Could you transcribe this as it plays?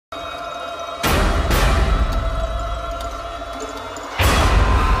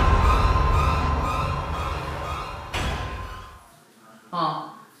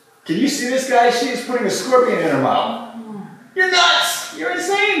Can you see this guy? She's putting a scorpion in her mouth. You're nuts! You're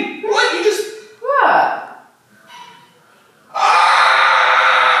insane! What? You just... What? Ah!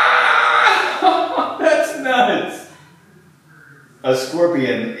 That's nuts! A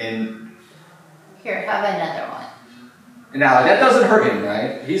scorpion in... Here, have another one. Now, that doesn't hurt him,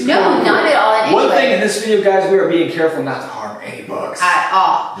 right? He's No, cool. not at all. One thing in this video, guys, we are being careful not to harm any bugs. At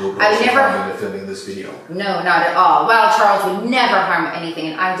all. No bugs I would never... harmed in filming this video. No, not at all. Wild Charles would never harm anything,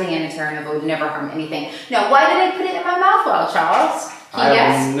 and I, Diana Terranova, would never harm anything. Now, why did I put it in my mouth, Wild Charles?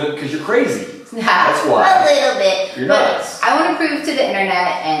 Yes? Because you're crazy. That's why. A little bit. You're but nuts. I want to prove to the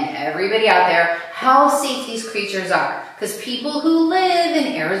internet and everybody out there how safe these creatures are. Because people who live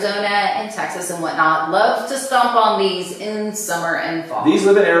in Arizona and Texas and whatnot love to stomp on these in summer and fall. These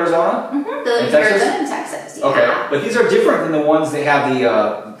live in Arizona? Mm-hmm. The in Texas? Arizona and Texas, yeah. Okay, but these are different than the ones they have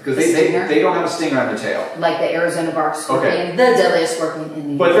because they don't have a stinger on their tail. Like the Arizona bark scorpion, the deadliest scorpion in the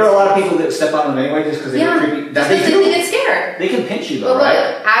United But there are a lot of people that step on them anyway just because they look creepy. Just because they get scared. They can pinch you though, But right?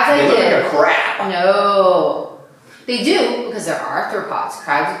 look, as I they did. look like a crab. No. They do, because they're arthropods.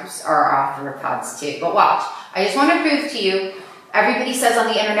 Crabs are arthropods too. But watch, I just want to prove to you, everybody says on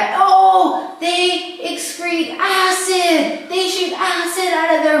the internet, oh, they excrete acid. They shoot acid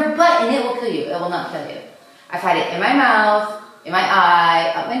out of their butt and it will kill you. It will not kill you. I've had it in my mouth, in my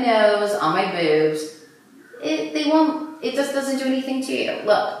eye, up my nose, on my boobs. It just doesn't do anything to you.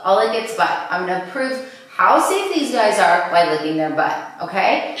 Look, all it gets butt. I'm going to prove how safe these guys are by licking their butt,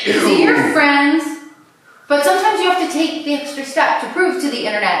 okay? See your friends, but sometimes you have to take the extra step to prove to the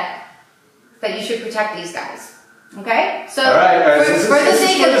internet that you should protect these guys, okay? So, all right. for the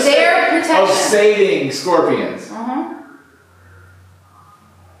sake of their protection. Of saving scorpions.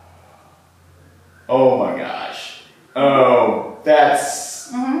 Oh my gosh. Oh, that's...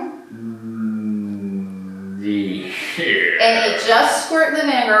 Yeah. And it just squirted the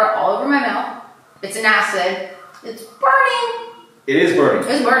vinegar all over my mouth. It's an acid. It's burning. It is burning.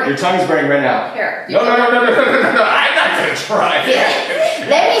 It's burning. Your tongue's burning right now. Here. No. I'm not going to try.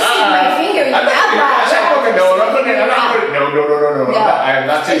 Let me stick my finger in your mouth. No. I am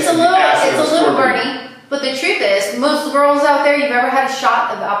not tasting the acid. It's a little burny. But the truth is, most girls out there, you've ever had a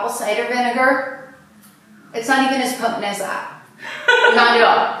shot of apple cider vinegar? It's not even as potent as that. Not at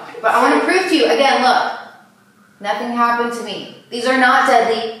all. But I want to prove to you, again, look. Nothing happened to me. These are not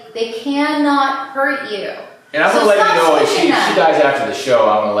deadly. They cannot hurt you. And I'm going to let you know if she dies after the show,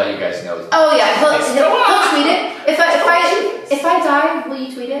 I'm going to let you guys know. Oh yeah, he'll tweet it. If I die, will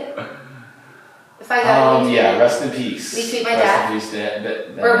you tweet it? If I die, will you tweet it? Rest in peace. Will you tweet my dad? Rest in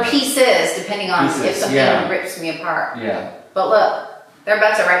peace, or pieces, depending on if something rips me apart. Yeah. But look, their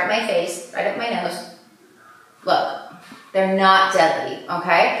butts are right in my face, right up my nose. Look. They're not deadly,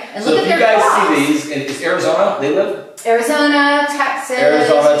 okay? And so look at their claws. So if you guys see these, it's Arizona, they live? Arizona, Texas.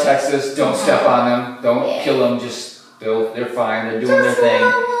 Arizona, Texas, don't step on them, don't kill them, just, they're fine, they're doing their thing.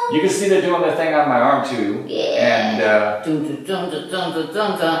 You can see they're doing their thing on my arm too. Yeah. And,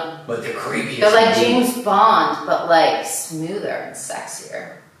 but they're creepy. They're like James Bond, but like smoother and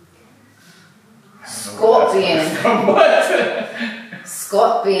sexier. Scorpion. What?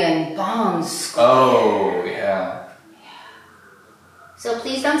 Scorpion, bomb scorpion. Oh, yeah. So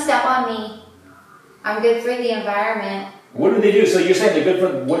please don't step on me. I'm good for the environment. What do they do? So you're saying they're good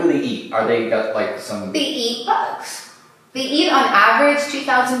for, what do they eat? Are they got like some... They eat bugs. They eat on average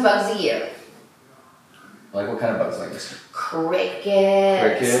 2,000 bugs a year. Like what kind of bugs like this?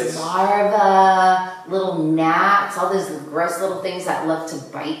 Crickets, larvae, little gnats, all those gross little things that love to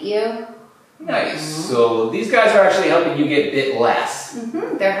bite you. Nice. So these guys are actually helping you get bit less.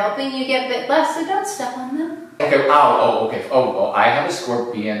 They're helping you get bit less, so don't step on them. Okay, okay. Oh, I have a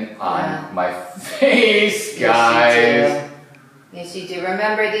scorpion on my face, guys. Yes, you do.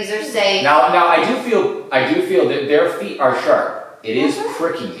 Remember, these are safe. Now, I do feel that their feet are sharp. It is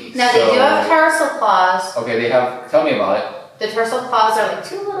pricking me. Now, they do have tarsal claws. Okay, they have, tell me about it. The tarsal claws are like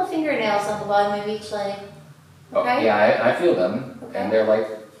 2 little fingernails on the bottom of each leg. Okay? Oh, yeah, I feel them. Okay. And they're like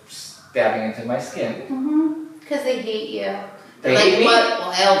stabbing into my skin. Because they hate you. They They're hate me? What?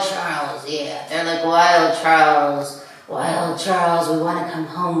 Wild Charles, yeah. They're like, Wild Charles, we want to come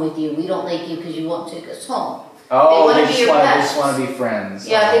home with you. We don't like you because you won't take us home. Oh, they just want to be friends.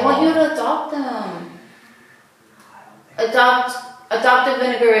 Yeah, they want you to adopt them. Adopt a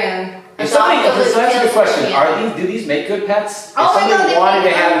vinegaroon. So that's a good question. Do these make good pets? Oh my God, they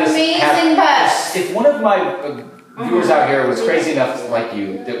make amazing pets. If one of my viewers out here was crazy enough to like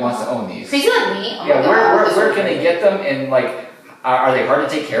you that wants to own these. Crazy like me? Oh yeah, where can they get them? And like, are they hard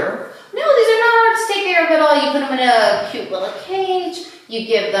to take care of? No, these are not hard to take care of at all. You put them in a cute little cage. You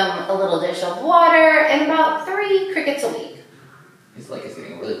give them a little dish of water and about 3 crickets a week. His leg is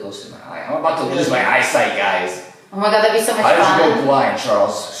getting really close to my eye. I'm about to lose my eyesight, guys. Oh my god, that'd be so much How fun. did you go blind,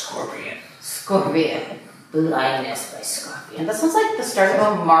 Charles? Scorpion. Scorpion. Blindness by Scorpion. That sounds like the start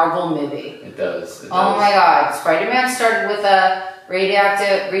of a Marvel movie. It does. Oh my god. Spider-Man started with a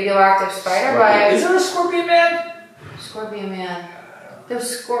radioactive spider bite. Is there a Scorpion Man? Scorpion Man.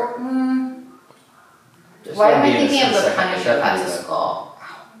 There's Why am I thinking of the Punisher as a skull?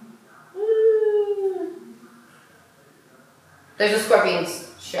 There's a Scorpion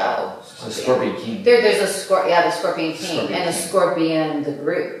show. The Scorpion King. There's a the Scorpion King Scorpion and a King. Scorpion the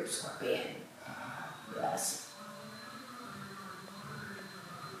group. Scorpion. Yes.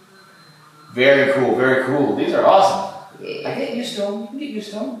 Very cool, very cool. These are awesome. Yeah. I get used to them. You can get used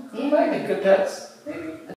to them. Yeah. I get good pets. Maybe.